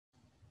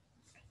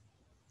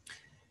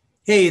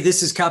Hey,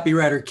 this is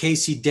copywriter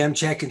Casey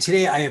Demchak, and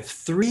today I have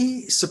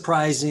 3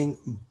 surprising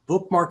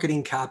book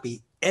marketing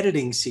copy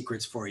editing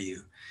secrets for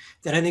you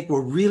that I think will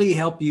really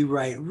help you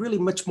write really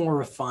much more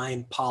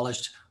refined,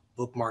 polished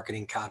book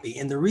marketing copy.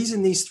 And the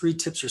reason these 3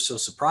 tips are so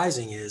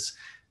surprising is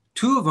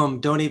 2 of them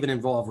don't even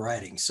involve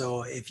writing.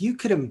 So if you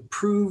could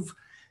improve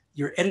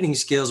your editing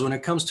skills when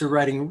it comes to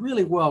writing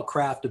really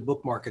well-crafted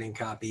book marketing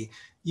copy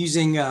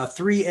using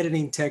 3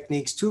 editing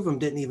techniques, 2 of them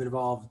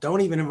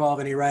don't even involve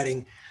any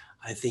writing.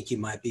 I think you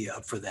might be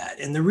up for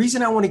that. And the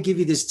reason I want to give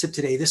you this tip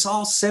today, this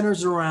all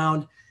centers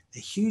around a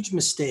huge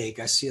mistake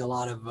I see a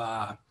lot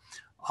of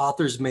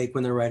authors make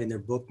when they're writing their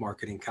book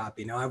marketing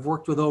copy. Now, I've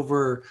worked with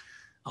over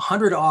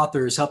 100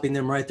 authors, helping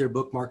them write their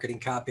book marketing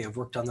copy. I've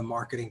worked on the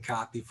marketing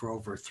copy for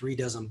over 3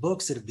 dozen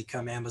books that have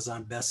become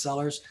Amazon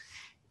bestsellers.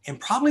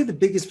 And probably the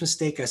biggest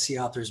mistake I see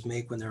authors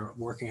make when they're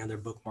working on their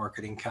book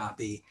marketing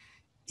copy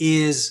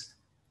is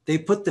they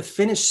put the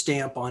finish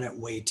stamp on it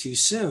way too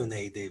soon.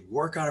 They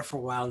work on it for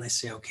a while and they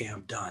say, okay,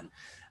 I'm done.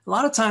 A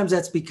lot of times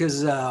that's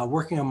because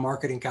working on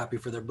marketing copy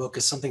for their book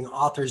is something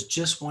authors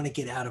just want to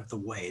get out of the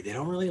way. They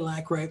don't really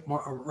like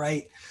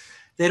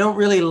They don't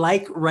really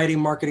like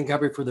writing marketing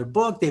copy for their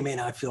book. They may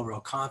not feel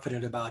real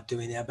confident about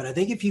doing that. But I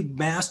think if you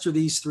master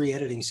these 3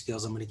 editing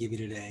skills I'm going to give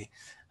you today,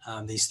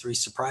 these 3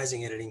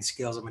 surprising editing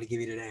skills I'm going to give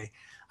you today,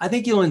 I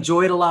think you'll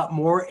enjoy it a lot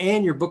more.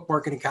 And your book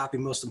marketing copy,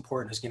 most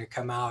important, is going to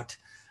come out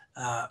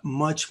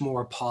much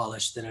more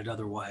polished than it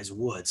otherwise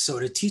would. So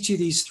to teach you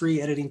these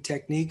 3 editing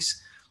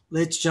techniques,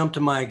 let's jump to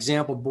my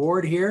example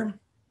board here.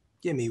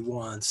 Give me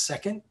 1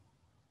 second.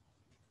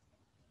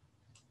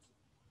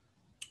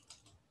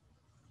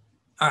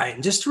 All right,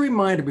 and just a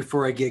reminder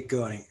before I get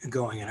going,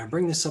 and I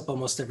bring this up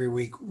almost every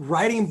week,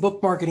 writing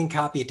book marketing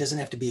copy, it doesn't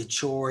have to be a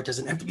chore, it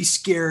doesn't have to be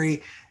scary,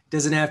 it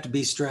doesn't have to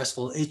be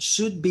stressful. It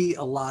should be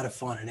a lot of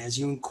fun. And as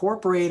you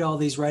incorporate all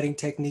these writing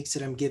techniques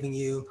that I'm giving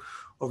you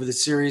over the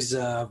series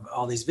of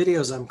all these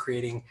videos I'm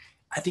creating,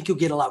 I think you'll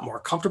get a lot more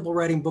comfortable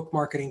writing book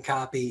marketing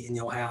copy and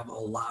you'll have a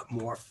lot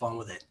more fun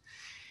with it.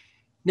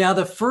 Now,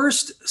 the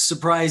first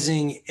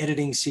surprising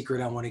editing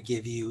secret I want to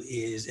give you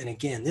is, and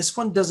again, this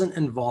one doesn't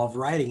involve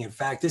writing. In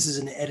fact, this is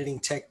an editing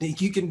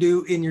technique you can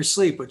do in your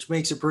sleep, which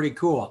makes it pretty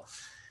cool.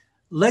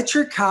 Let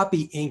your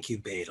copy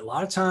incubate. A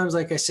lot of times,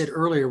 like I said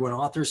earlier, when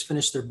authors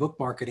finish their book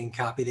marketing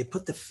copy, they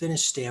put the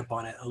finish stamp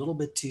on it a little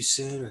bit too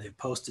soon, or they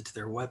post it to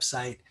their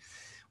website.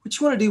 What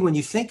you want to do when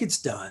you think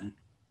it's done,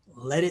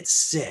 let it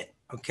sit,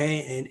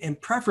 okay? And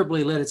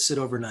preferably let it sit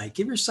overnight.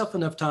 Give yourself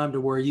enough time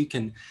to where you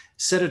can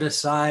set it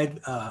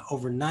aside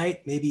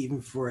overnight, maybe even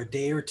for a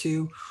day or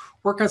 2.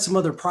 Work on some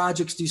other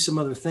projects, do some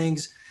other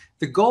things.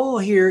 The goal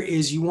here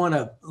is you want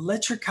to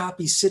let your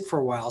copy sit for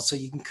a while so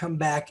you can come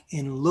back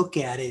and look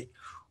at it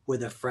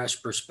with a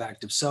fresh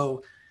perspective.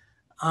 So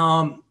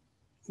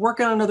work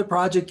on another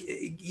project,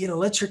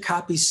 let your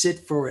copy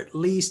sit for at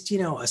least,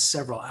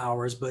 several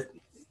hours, but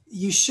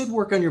you should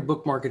work on your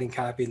book marketing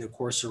copy in the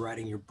course of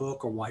writing your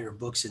book or while your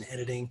book's in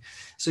editing.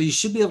 So you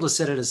should be able to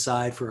set it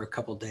aside for a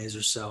couple days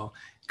or so.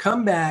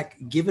 Come back,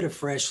 give it a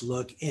fresh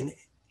look. And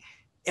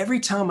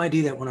every time I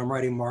do that when I'm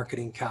writing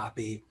marketing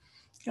copy,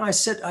 I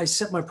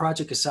set my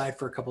project aside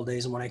for a couple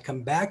days. And when I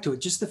come back to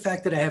it, just the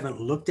fact that I haven't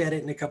looked at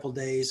it in a couple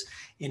days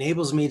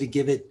enables me to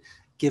give it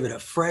a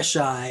fresh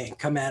eye and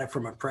come at it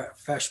from a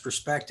fresh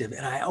perspective.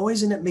 And I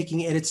always end up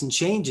making edits and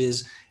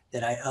changes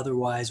that I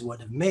otherwise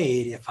wouldn't have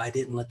made if I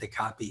didn't let the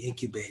copy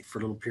incubate for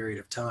a little period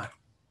of time.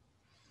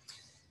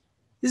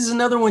 This is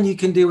another one you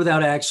can do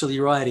without actually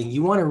writing.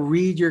 You want to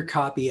read your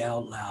copy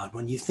out loud.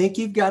 When you think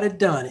you've got it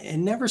done,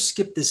 and never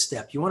skip this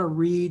step, you want to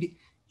read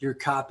your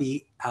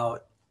copy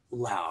out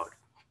loud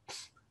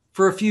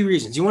for a few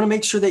reasons. You want to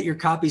make sure that your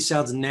copy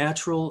sounds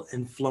natural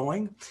and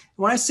flowing.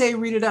 When I say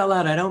read it out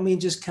loud, I don't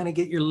mean just kind of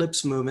get your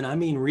lips moving. I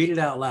mean read it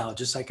out loud,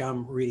 just like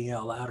I'm reading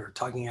out loud or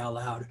talking out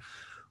loud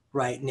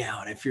right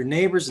now. And if your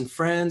neighbors and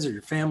friends or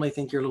your family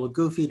think you're a little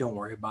goofy, don't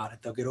worry about it.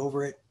 They'll get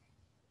over it.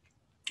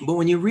 But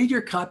when you read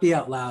your copy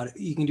out loud,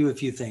 you can do a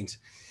few things.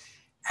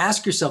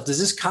 Ask yourself, does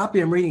this copy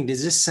I'm reading,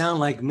 does this sound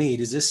like me?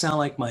 Does this sound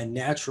like my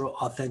natural,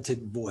 authentic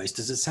voice?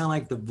 Does it sound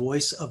like the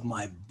voice of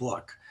my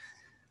book?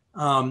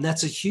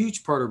 That's a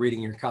huge part of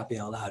reading your copy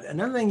out loud.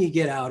 Another thing you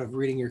get out of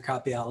reading your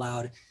copy out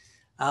loud,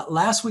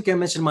 last week I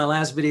mentioned in my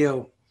last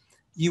video,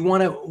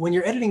 when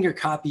you're editing your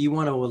copy, you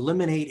want to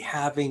eliminate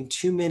having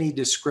too many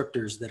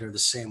descriptors that are the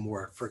same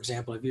word. For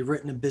example, if you've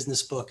written a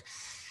business book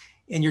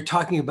and you're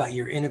talking about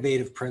your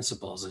innovative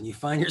principles and you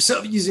find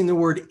yourself using the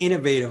word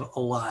innovative a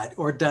lot,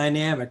 or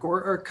dynamic,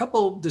 or a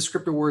couple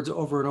descriptor words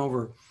over and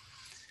over,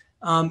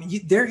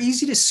 they're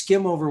easy to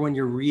skim over when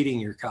you're reading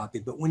your copy.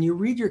 But when you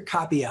read your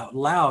copy out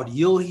loud,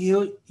 you're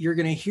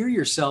going to hear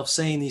yourself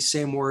saying these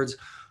same words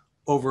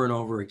over and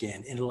over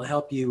again. And it'll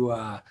help you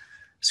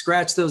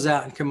scratch those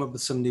out and come up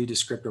with some new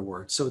descriptor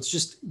words. So it's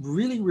just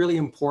really, really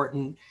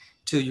important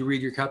till you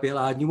read your copy out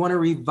loud. You want to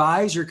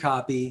revise your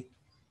copy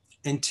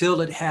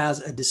until it has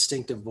a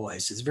distinctive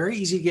voice. It's very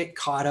easy to get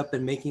caught up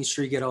in making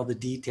sure you get all the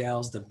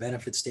details, the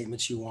benefit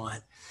statements you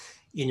want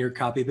in your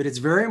copy, but it's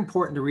very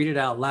important to read it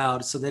out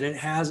loud so that it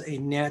has a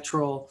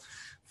natural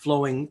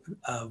flowing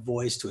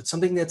voice to it,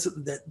 something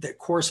that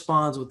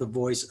corresponds with the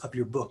voice of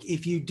your book.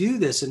 If you do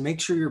this and make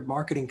sure your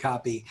marketing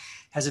copy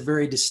has a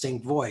very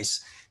distinct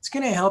voice, it's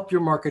going to help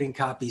your marketing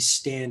copy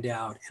stand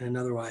out in an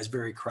otherwise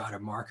very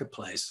crowded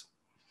marketplace.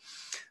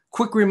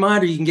 Quick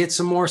reminder, you can get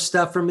some more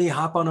stuff from me.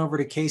 Hop on over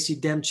to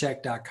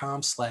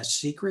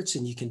caseydemchek.com/secrets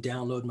and you can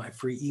download my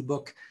free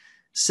ebook,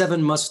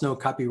 7 must-know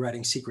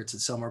copywriting secrets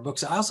that sell more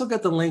books. I also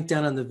got the link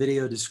down in the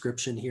video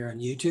description here on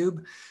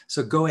YouTube.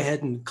 So go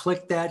ahead and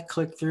click that,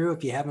 click through.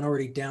 If you haven't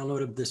already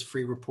downloaded this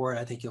free report,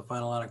 I think you'll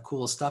find a lot of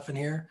cool stuff in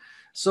here.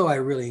 So I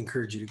really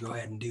encourage you to go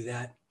ahead and do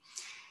that.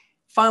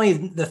 Finally,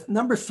 the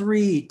number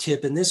 3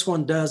 tip, and this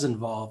one does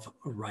involve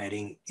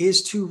writing,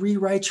 is to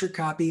rewrite your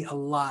copy a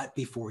lot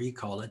before you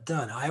call it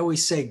done. I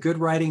always say good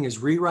writing is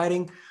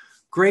rewriting,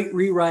 great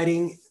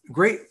writing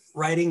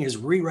is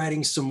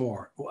rewriting some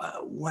more.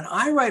 When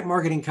I write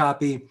marketing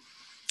copy,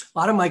 a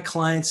lot of my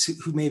clients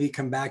who maybe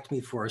come back to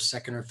me for a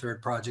second or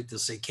third project, they'll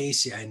say,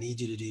 Casey, I need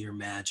you to do your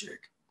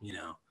magic. You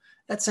know,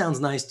 that sounds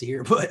nice to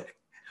hear, but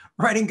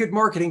writing good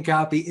marketing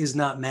copy is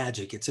not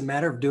magic. It's a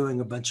matter of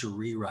doing a bunch of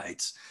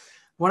rewrites.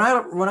 When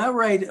I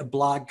write a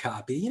blog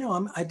copy, you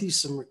know, I do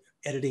some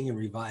editing and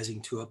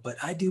revising to it, but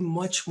I do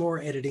much more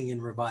editing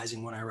and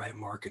revising when I write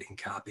marketing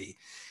copy.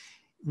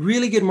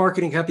 Really good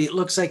marketing copy, it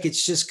looks like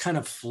it's just kind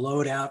of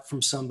flowed out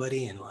from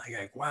somebody and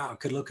like wow, it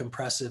could look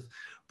impressive.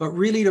 But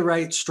really, to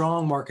write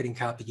strong marketing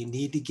copy, you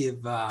need to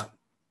give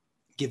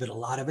it a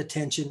lot of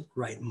attention,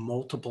 write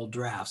multiple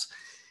drafts.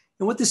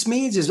 And what this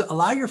means is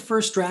allow your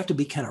first draft to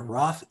be kind of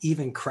rough,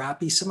 even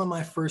crappy. Some of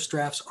my first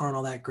drafts aren't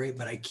all that great,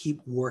 but I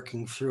keep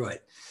working through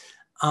it.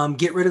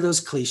 Get rid of those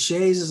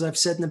cliches, as I've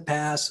said in the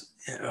past.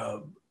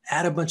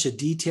 Add a bunch of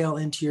detail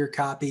into your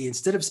copy.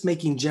 Instead of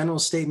making general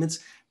statements,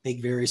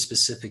 make very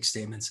specific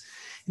statements.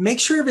 Make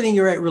sure everything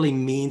you write really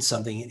means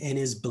something and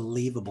is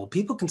believable.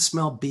 People can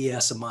smell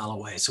BS a mile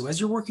away. So as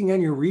you're working on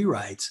your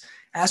rewrites,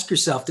 ask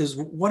yourself, does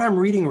what I'm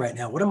reading right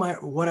now,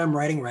 what I'm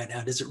writing right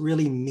now, does it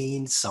really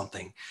mean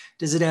something?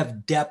 Does it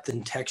have depth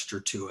and texture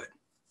to it?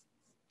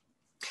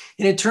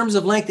 And in terms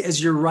of length,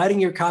 as you're writing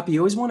your copy, you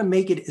always want to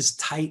make it as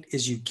tight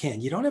as you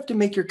can. You don't have to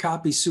make your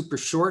copy super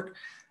short.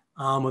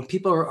 When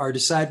people are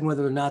deciding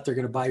whether or not they're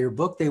going to buy your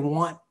book, they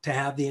want to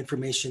have the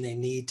information they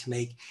need to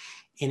make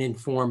an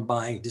informed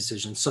buying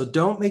decision. So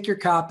don't make your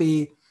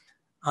copy,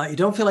 you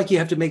don't feel like you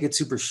have to make it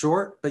super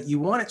short, but you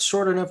want it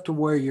short enough to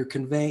where you're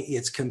conveying,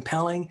 it's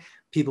compelling,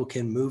 people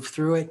can move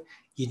through it.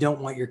 You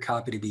don't want your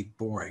copy to be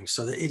boring.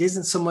 So that it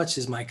isn't so much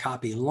as my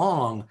copy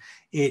long,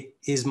 it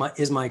is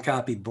my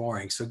copy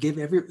boring. So give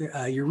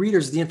your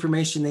readers the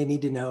information they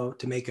need to know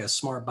to make a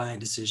smart buying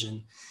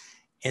decision,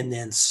 and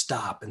then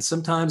stop. And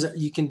sometimes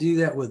you can do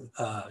that with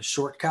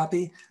short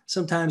copy.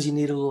 Sometimes you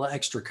need a little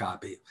extra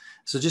copy.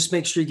 So just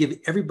make sure you give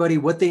everybody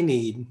what they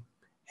need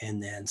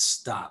and then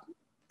stop.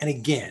 And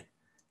again,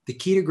 the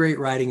key to great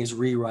writing is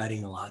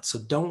rewriting a lot. So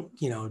don't,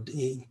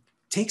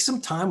 take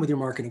some time with your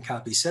marketing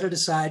copy, set it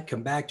aside,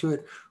 come back to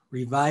it,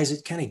 revise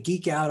it, kind of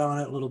geek out on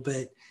it a little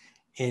bit,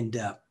 and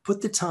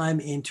put the time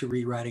into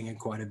rewriting it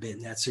quite a bit.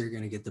 And that's how you're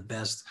going to get the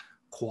best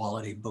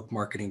quality book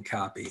marketing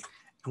copy.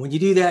 And when you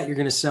do that, you're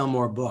going to sell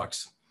more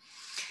books.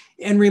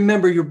 And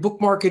remember, your book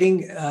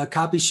marketing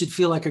copy should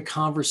feel like a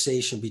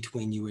conversation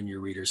between you and your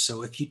readers.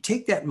 So if you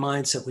take that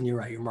mindset when you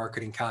write your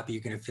marketing copy,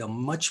 you're going to feel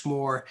much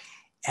more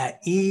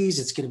at ease.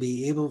 It's going to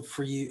be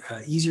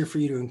easier for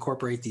you to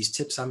incorporate these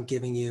tips I'm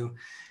giving you.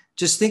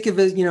 Just think of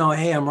it,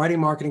 hey, I'm writing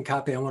marketing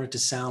copy. I want it to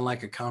sound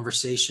like a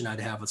conversation I'd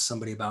have with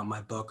somebody about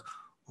my book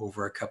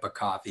over a cup of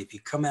coffee. If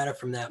you come at it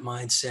from that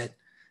mindset,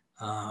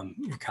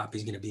 your copy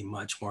is going to be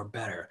much more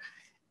better.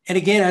 And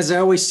again, as I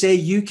always say,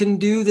 you can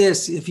do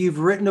this. If you've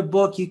written a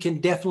book, you can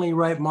definitely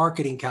write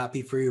marketing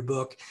copy for your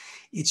book.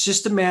 It's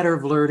just a matter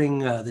of learning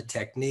the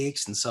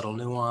techniques and subtle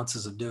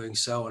nuances of doing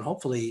so. And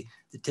hopefully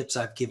the tips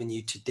I've given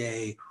you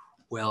today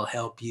will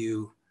help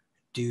you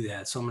do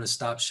that. So I'm going to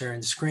stop sharing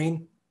the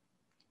screen.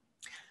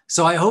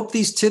 So I hope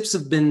these tips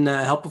have been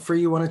helpful for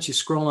you. Why don't you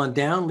scroll on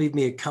down, leave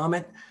me a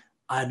comment.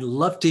 I'd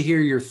love to hear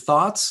your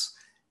thoughts.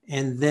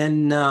 And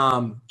then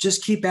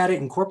just keep at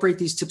it, incorporate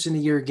these tips into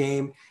your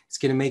game. It's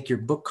going to make your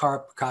book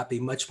copy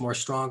much more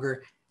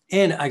stronger.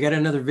 And I got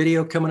another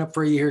video coming up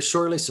for you here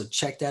shortly, so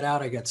check that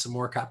out. I got some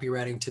more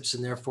copywriting tips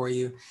in there for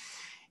you.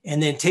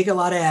 And then take a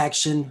lot of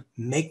action,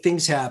 make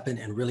things happen,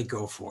 and really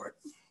go for it.